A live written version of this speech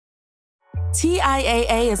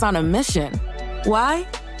TIAA is on a mission. Why?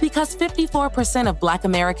 Because 54% of Black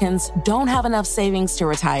Americans don't have enough savings to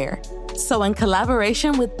retire. So in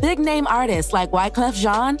collaboration with big-name artists like Wyclef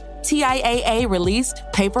Jean, TIAA released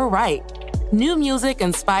Paper Right, new music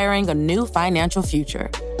inspiring a new financial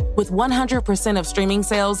future. With 100% of streaming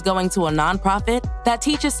sales going to a nonprofit that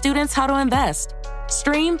teaches students how to invest.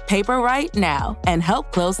 Stream Paper Right now and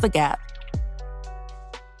help close the gap.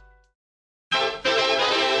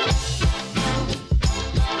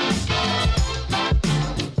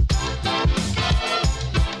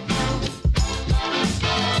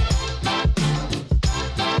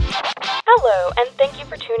 Hello, and thank you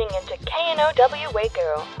for tuning into KNOW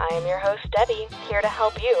Waco. I am your host, Debbie, here to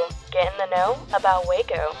help you get in the know about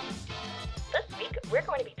Waco. This week, we're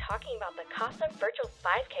going to be talking about the CASA Virtual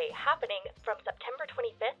 5K happening from September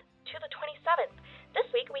 25th to the 27th. This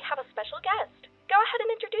week, we have a special guest. Go ahead and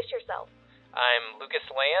introduce yourself. I'm Lucas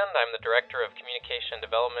Land. I'm the Director of Communication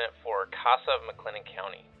Development for CASA of McLennan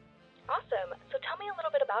County. Awesome. So tell me a little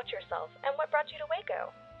bit about yourself and what brought you to Waco.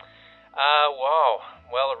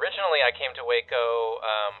 Well, originally I came to Waco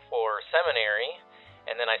for seminary,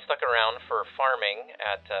 and then I stuck around for farming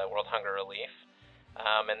at World Hunger Relief.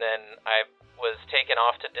 And then I was taken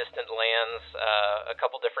off to distant lands a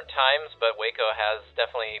couple different times, but Waco has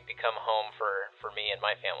definitely become home for me and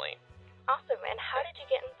my family. Awesome. And how did you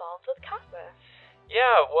get involved with CASA?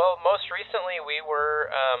 Yeah, well, most recently we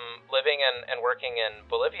were living and working in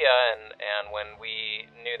Bolivia, and when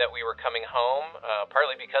we knew that we were coming home,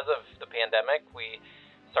 partly because of the pandemic, we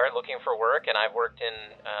started looking for work, and I've worked in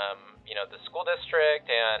the school district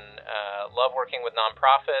and love working with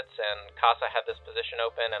nonprofits, and CASA had this position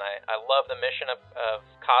open, and I love the mission of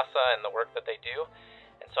CASA and the work that they do,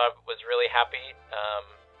 and so I was really happy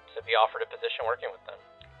to be offered a position working with them.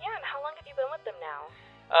 Yeah, and how long have you been with them now?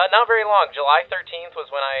 Not very long. July 13th was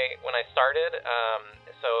when I started,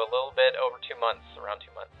 so a little bit over 2 months, around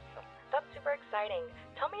 2 months. That's super exciting.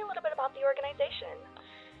 Tell me a little bit about the organization.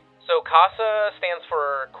 So CASA stands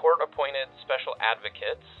for Court-Appointed Special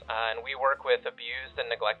Advocates, and we work with abused and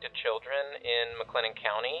neglected children in McLennan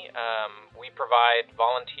County. We provide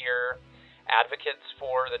volunteer advocates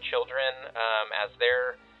for the children as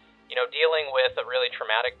they're dealing with a really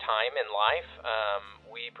traumatic time in life.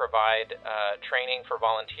 We provide training for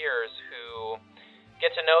volunteers who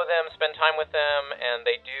get to know them, spend time with them, and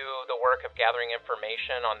they do the work of gathering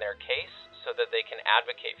information on their case so that they can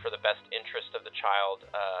advocate for the best interest of the child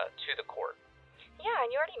to the court. Yeah,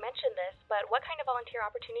 and you already mentioned this, but what kind of volunteer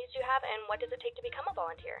opportunities do you have, and what does it take to become a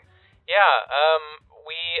volunteer? Yeah,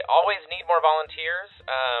 we always need more volunteers.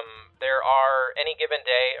 There are, any given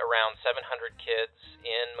day, around 700 kids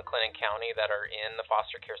in McLennan County that are in the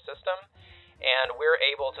foster care system, and we're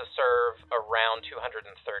able to serve around 230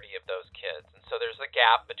 of those kids. And so there's a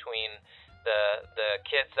gap between the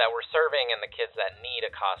kids that we're serving and the kids that need a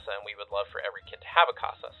CASA, and we would love for every kid to have a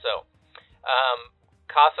CASA. So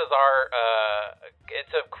CASAs are,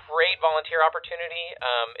 it's a great volunteer opportunity.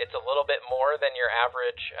 It's a little bit more than your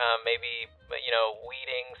average, maybe,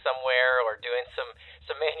 weeding somewhere or doing some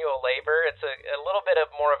manual labor. It's a little bit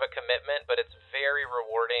of more of a commitment, but it's very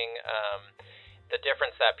rewarding, the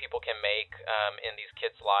difference that people can make in these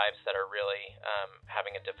kids' lives that are really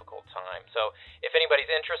having a difficult time. So if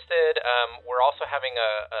anybody's interested, we're also having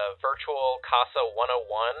a virtual CASA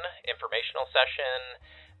 101 informational session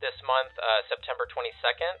this month, September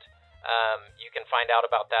 22nd. You can find out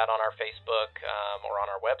about that on our Facebook or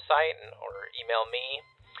on our website, or email me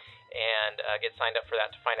and get signed up for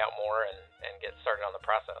that to find out more and get started on the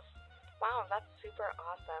process. Wow, that's super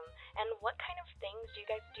awesome. And what kind of things do you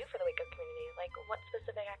guys do for the Waco community? Like, what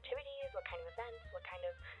specific activities, what kind of events, what kind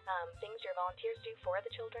of things your volunteers do for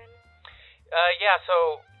the children?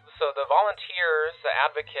 So the volunteers, the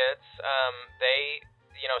advocates, they,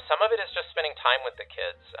 some of it is just spending time with the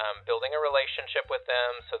kids, building a relationship with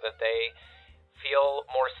them so that they feel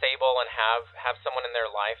more stable and have someone in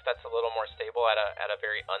their life that's a little more stable at a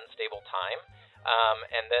very unstable time.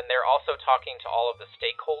 And then they're also talking to all of the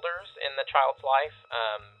stakeholders in the child's life,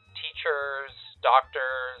 teachers,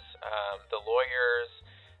 doctors, the lawyers,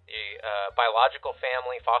 the biological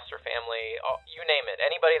family, foster family, you name it.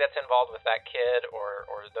 Anybody that's involved with that kid or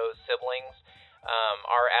those siblings,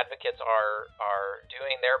 our advocates are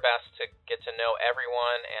doing their best to get to know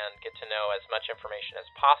everyone and get to know as much information as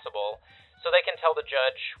possible so they can tell the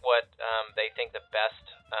judge what they think the best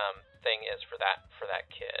thing is for that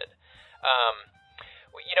kid.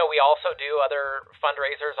 We also do other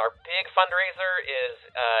fundraisers. Our big fundraiser is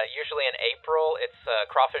usually in April. It's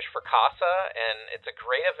Crawfish for CASA, and it's a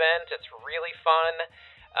great event. It's really fun.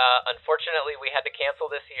 Unfortunately, we had to cancel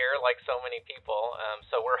this year, like so many people.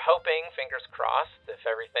 So we're hoping, fingers crossed, if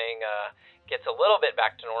everything gets a little bit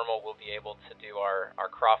back to normal, we'll be able to do our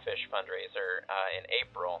crawfish fundraiser in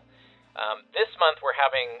April. This month we're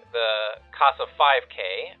having the CASA 5K.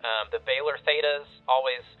 The Baylor Thetas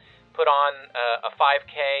always put on a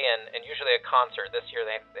 5K and usually a concert. This year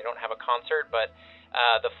they don't have a concert, but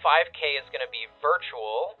the 5K is going to be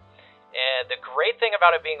virtual. And the great thing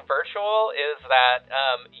about it being virtual is that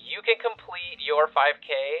you can complete your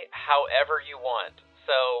 5K however you want.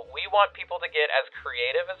 So we want people to get as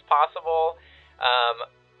creative as possible.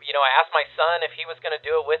 I asked my son if he was going to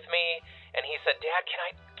do it with me, and he said, "Dad,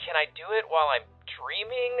 can I do it while I'm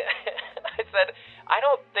dreaming?" I said, "I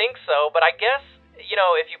don't think so, but I guess,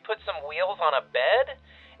 if you put some wheels on a bed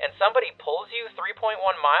and somebody pulls you 3.1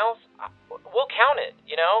 miles, we'll count it,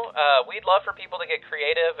 We'd love for people to get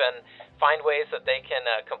creative and find ways that they can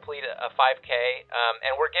complete a 5K.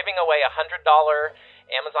 And we're giving away a $100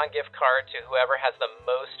 Amazon gift card to whoever has the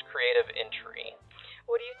most creative entry.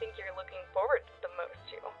 What do you think you're looking forward the most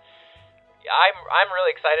to? I'm really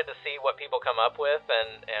excited to see what people come up with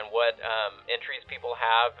and what entries people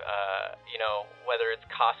have, whether it's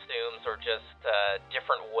costumes or just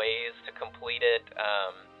different ways to complete it.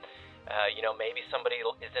 Maybe somebody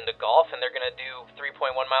is into golf and they're going to do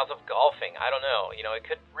 3.1 miles of golfing. I don't know. It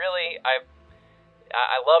could really, I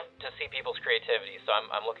love to see people's creativity, so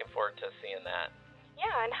I'm looking forward to seeing that.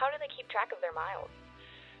 Yeah, and how do they keep track of their miles?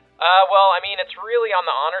 It's really on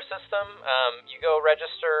the honor system. You go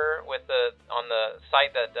register on the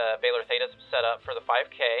site that Baylor Thetas set up for the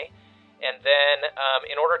 5K, and then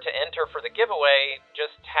in order to enter for the giveaway,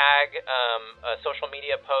 just tag a social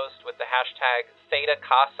media post with the hashtag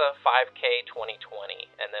ThetaCasa5K2020,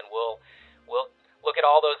 and then we'll look at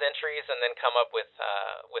all those entries and then come up with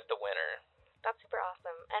the winner. That's super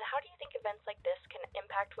awesome. And how do you think events like this can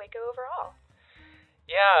impact Waco overall?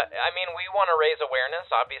 Yeah, we want to raise awareness,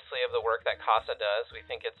 obviously, of the work that CASA does. We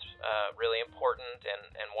think it's really important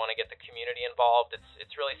and want to get the community involved.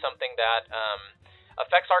 It's really something that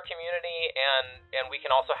affects our community, and we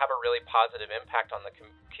can also have a really positive impact on the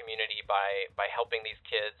community by helping these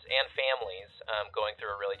kids and families going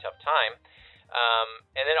through a really tough time.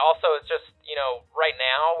 And then also it's just, right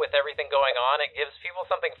now with everything going on, it gives people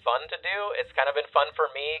something fun to do. It's kind of been fun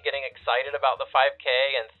for me getting excited about the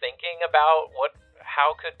 5K and thinking about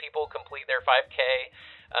how could people complete their 5K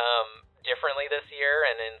differently this year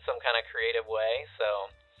and in some kind of creative way.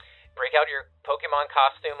 So break out your Pokemon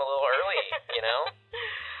costume a little early,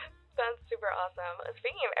 Sounds super awesome.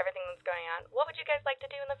 Speaking of everything that's going on, what would you guys like to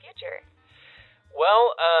do in the future?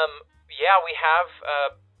 Well, we have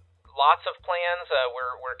lots of plans.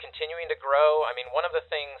 We're continuing to grow. One of the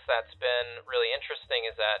things that's been really interesting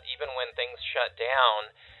is that even when things shut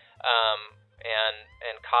down,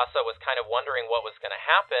 and CASA was kind of wondering what was going to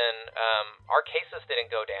happen, our cases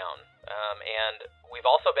didn't go down. And we've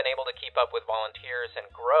also been able to keep up with volunteers and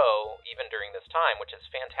grow even during this time, which is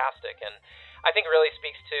fantastic. And I think it really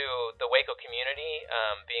speaks to the Waco community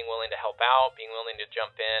being willing to help out, being willing to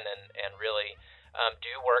jump in and really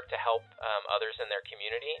do work to help others in their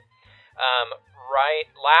community.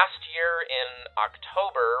 Last year in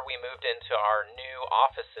October, we moved into our new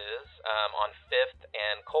offices on 5th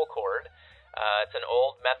and Colcord. It's an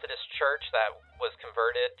old Methodist church that was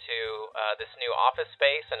converted to this new office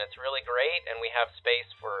space, and it's really great, and we have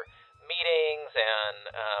space for meetings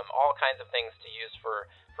and all kinds of things to use for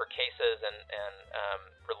cases and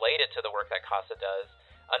related to the work that CASA does.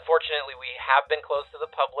 Unfortunately, we have been closed to the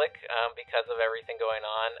public because of everything going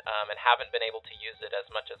on and haven't been able to use it as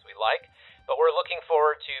much as we like, but we're looking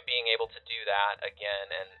forward to being able to do that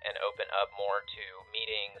again and open up more to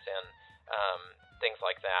meetings and things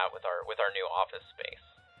like that with our new office space.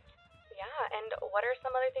 Yeah, and what are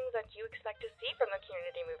some other things that you expect to see from the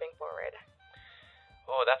community moving forward?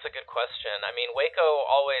 Oh, that's a good question. Waco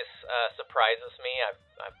always surprises me.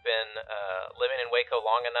 I've been living in Waco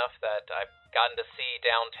long enough that I've gotten to see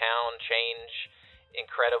downtown change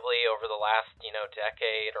incredibly over the last,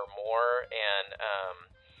 decade or more, and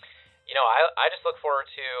I just look forward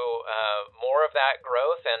to more of that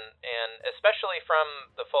growth, and especially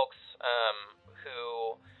from the folks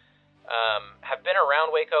who have been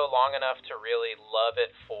around Waco long enough to really love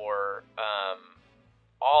it for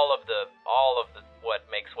all of the what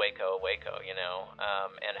makes Waco Waco,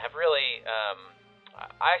 and have really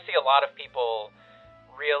I see a lot of people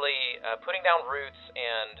really putting down roots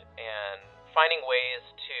and finding ways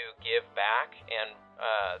to give back. And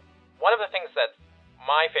one of the things that's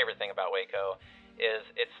my favorite thing about Waco is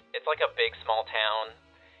it's like a big small town,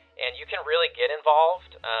 and you can really get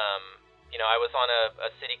involved. I was on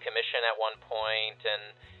a city commission at one point,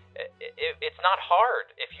 and it's not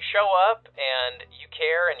hard. If you show up and you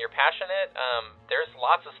care and you're passionate, there's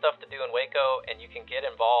lots of stuff to do in Waco, and you can get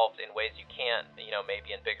involved in ways you can't,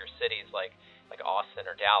 maybe in bigger cities like Austin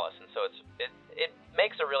or Dallas. And so it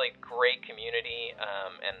makes a really great community,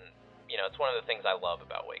 and it's one of the things I love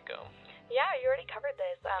about Waco. Yeah, you already covered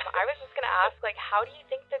this. I was just going to ask, how do you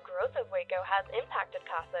think the growth of Waco has impacted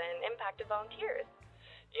CASA and impacted volunteers?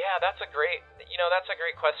 Yeah, that's a great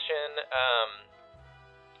question.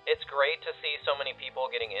 It's great to see so many people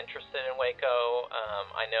getting interested in Waco.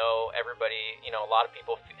 I know everybody, a lot of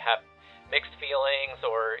people have mixed feelings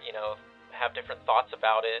or, have different thoughts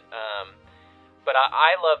about it. But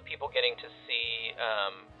I love people getting to see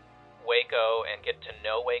Waco and get to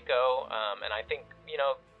know Waco. And I think,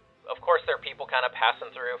 of course there are people kind of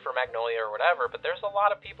passing through for Magnolia or whatever, but there's a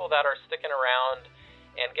lot of people that are sticking around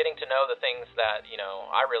and getting to know the things that,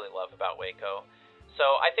 I really love about Waco. So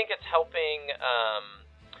I think it's helping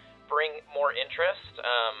bring more interest.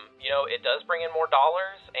 It does bring in more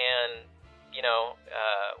dollars, and,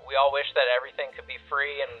 we all wish that everything could be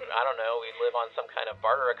free, and I don't know, we live on some kind of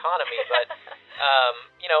barter economy, but,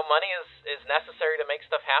 money is necessary to make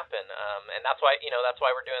stuff happen. And that's why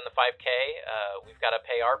we're doing the 5K. We've got to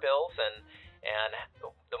pay our bills, and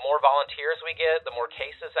the more volunteers we get, the more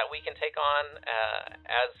cases that we can take on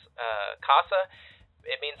as CASA,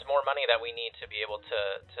 it means more money that we need to be able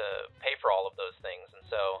to pay for all of those things. And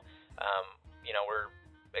so, we're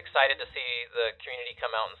excited to see the community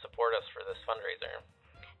come out and support us for this fundraiser.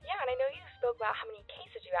 Yeah, and I know you spoke about how many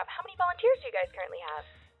cases you have. How many volunteers do you guys currently have?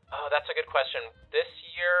 Oh, that's a good question. This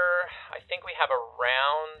year, I think we have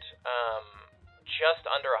around just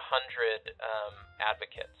under 100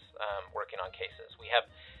 advocates working on cases. We have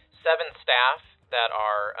 7 staff that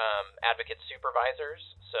are advocate supervisors.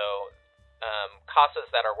 So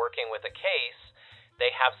CASAs that are working with a case, they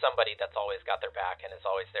have somebody that's always got their back and is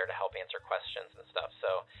always there to help answer questions and stuff.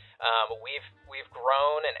 So we've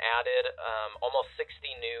grown and added almost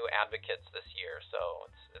 60 new advocates this year. So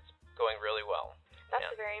it's going really well.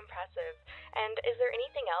 That's very impressive. And is there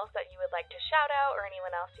anything else that you would like to shout out, or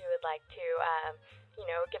anyone else you would like to,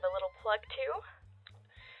 give a little plug to?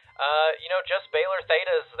 Just Baylor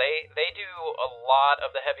Thetas, they do a lot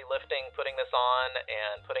of the heavy lifting, putting this on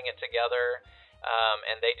and putting it together,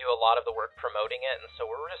 and they do a lot of the work promoting it. And so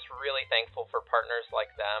we're just really thankful for partners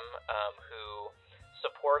like them who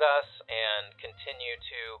support us and continue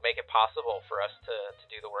to make it possible for us to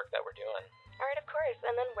do the work that we're doing. All right, of course.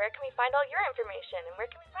 And then where can we find all your information, and where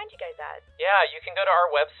can we find you guys at? Yeah, you can go to our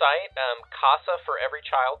website,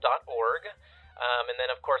 casaforeverychild.org. And then,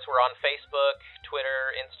 of course, we're on Facebook,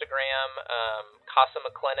 Twitter, Instagram, CASA of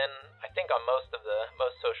McLennan, I think on most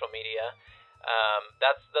social media.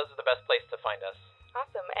 Those are the best place to find us.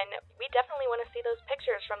 Awesome. And we definitely want to see those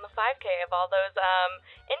pictures from the 5K of all those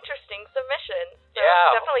interesting submissions. So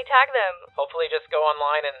yeah. Definitely tag them. Hopefully just go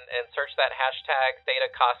online and search that hashtag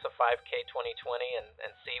 #ThetaCASA5K2020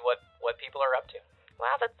 and see what people are up to.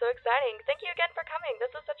 Wow, that's so exciting. Thank you again for coming.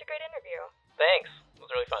 This was such a great interview. Thanks. It was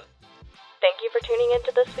really fun. Thank you for tuning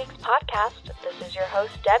into this week's podcast. This is your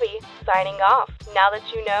host, Debbie, signing off. Now that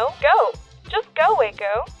you know, go. Just go,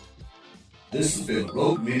 Waco. This has been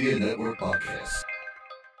Rogue Media Network Podcast.